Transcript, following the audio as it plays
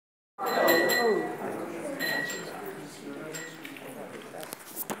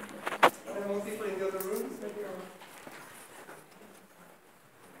there more people in the other rooms? Maybe, or?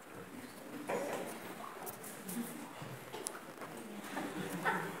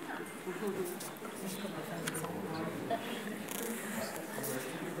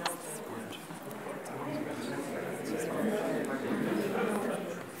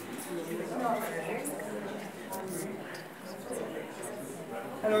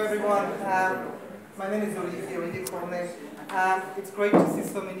 Hello everyone, my name is Cornet. It's great to see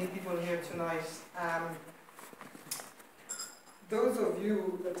so many people here tonight. Those of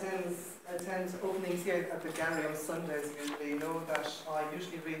you who attend openings here at the gallery on Sundays usually know that I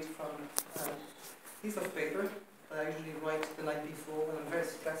usually read from a piece of paper that I usually write the night before when I'm very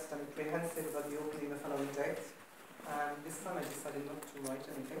stressed and apprehensive about the opening the following day. This time I decided not to write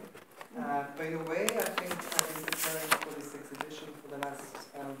anything. But in a way, I think I've been preparing for this exhibition for the last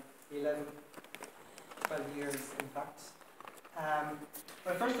 11, 12 years, in fact.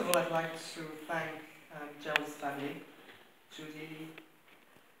 But first of all, I'd like to thank Gerald's family, Judy,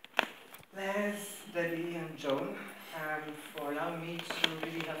 Les, Debbie, and Joan, for allowing me to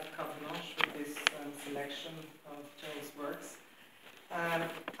really have carte blanche with this selection of Gerald's works.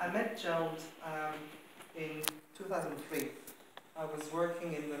 I met Gerald in 2003. I was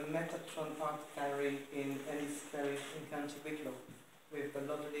working in the Metatron Art Gallery in Ellis Ferry in County Wicklow with the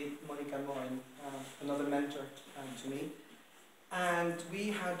lovely Monica Morin, another mentor to me. And we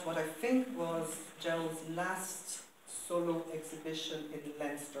had what I think was Gerald's last solo exhibition in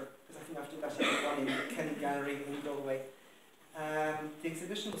Leinster, because I think after that he had one in the Kenny Gallery in Galway. The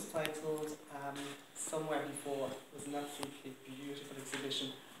exhibition was titled Somewhere Before. It was an absolutely beautiful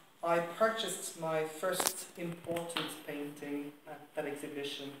exhibition. I purchased my first important painting at that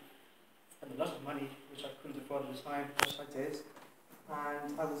exhibition. Spent a lot of money, which I couldn't afford at the time, but I did.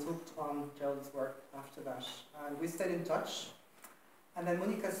 And I was hooked on Gerald's work after that. And we stayed in touch. And then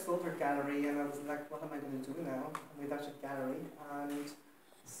Monica sold her gallery, and I was like, what am I going to do now without a gallery? And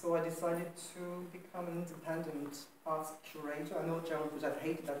so I decided to become an independent arts curator. I know Gerald would have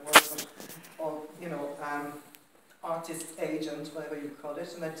hated that word, but, or, you know, artist agent, whatever you call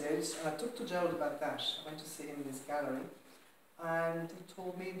it, and I did. And I talked to Gerald about that. I went to see him in his gallery, and he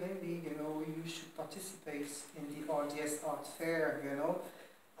told me, maybe, you know, you should participate in the RDS Art Fair, you know.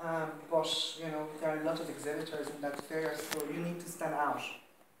 But, you know, there are a lot of exhibitors in that fair, so you need to stand out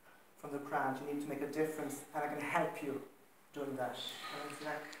from the crowd. You need to make a difference, and I can help you doing that. And I was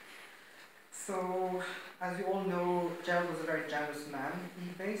like, so, as you all know, Gerald was a very generous man. He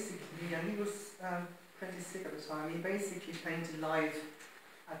basically, and he was pretty sick at the time, he basically painted live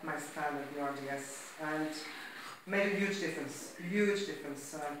at my stand at the RDS and made a huge difference,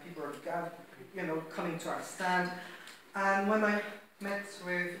 people are, you know, coming to our stand. And when I met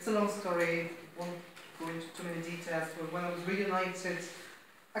with, it's a long story, won't go into too many details, but when I was reunited,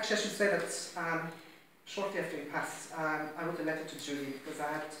 actually I should say that shortly after he passed, I wrote a letter to Judy because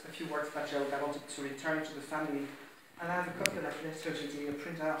I had a few words about Gerald I wanted to return to the family. And I have a copy of that letter, Judy, a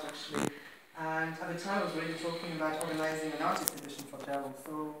printout actually. And at the time I was really talking about organising an art exhibition for Gerald,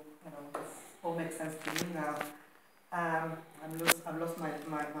 so, you know, this all makes sense to me now. I've lost my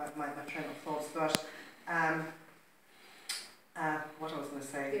train of thoughts, but what I was going to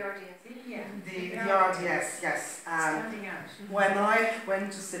say. The RDS, yeah. The RDS, yes. Standing out. When I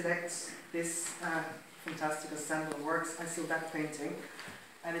went to select this fantastic ensemble of works, I saw that painting,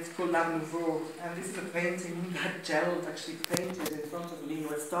 and it's called L'Art Nouveau, and this is a painting that Gerald actually painted in front of me,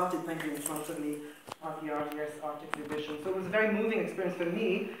 or started painting in front of me at the RDS art exhibition. So it was a very moving experience for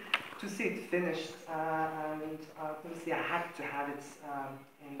me to see it finished, and obviously I had to have it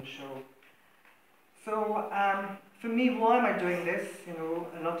in the show. So for me, why am I doing this? You know,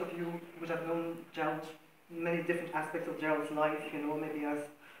 a lot of you would have known Gerald, many different aspects of Gerald's life, you know, maybe as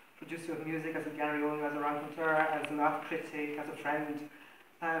producer of music, as a gallery owner, as a raconteur, as an art critic, as a friend.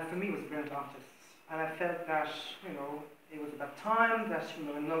 For me, he was a brilliant artist. And I felt that, you know, it was about time that, you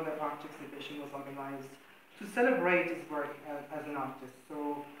know, another art exhibition was organized to celebrate his work as an artist.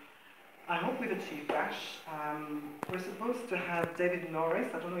 So I hope we've achieved that. We're supposed to have David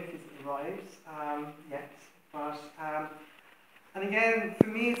Norris. I don't know if he's arrived yet, but and again, for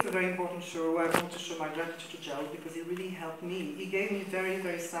me, it's a very important show. I want to show my gratitude to Gerald because he really helped me. He gave me very,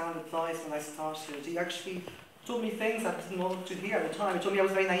 very sound advice when I started. He actually told me things I didn't want to hear at the time. He told me I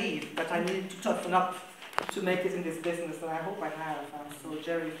was very naive, that I needed to toughen up to make it in this business, and I hope I have. So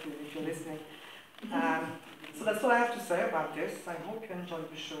Jerry, if you're listening. So that's all I have to say about this. I hope you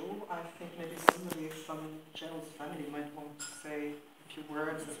enjoyed the show. I think maybe somebody from Gerald's family might want to say a few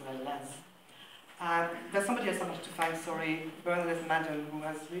words as well as. There's somebody else I wanted to thank, sorry, Bernadette Madden, who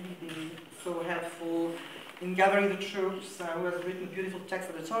has really been so helpful in gathering the troops, who has written beautiful text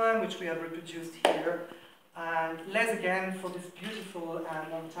at the time, which we have reproduced here. And Les again for this beautiful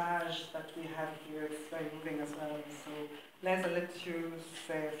montage that we have here. It's very moving as well. So Les, I'll let you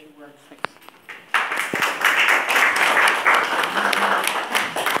say a few words. Thanks.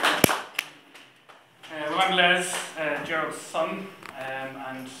 Well, I'm Les, Gerald's son,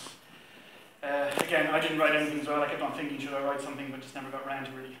 and again, I didn't write anything as well. I kept on thinking, should I write something, but just never got around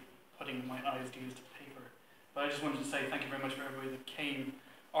to really putting my eyes to paper. But I just wanted to say thank you very much for everybody that came.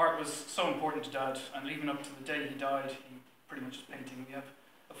 Art was so important to Dad, and even up to the day he died, he pretty much was painting. We have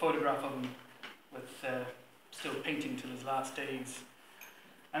a photograph of him with still painting till his last days.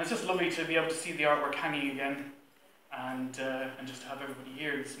 And it's just lovely to be able to see the artwork hanging again, and just to have everybody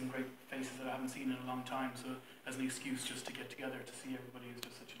here. There's some great faces that I haven't seen in a long time, so as an excuse just to get together to see everybody is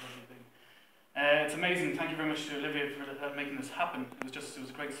just such a lovely thing. It's amazing. Thank you very much to Olivia for making this happen. It was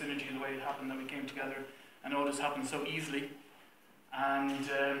a great synergy the way it happened, that we came together, and all this happened so easily. And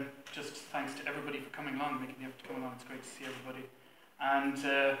just thanks to everybody for coming along, making the effort to come along. It's great to see everybody. And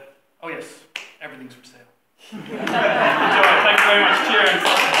oh yes, everything's for sale. Enjoy. Thanks very much.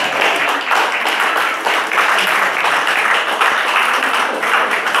 Cheers.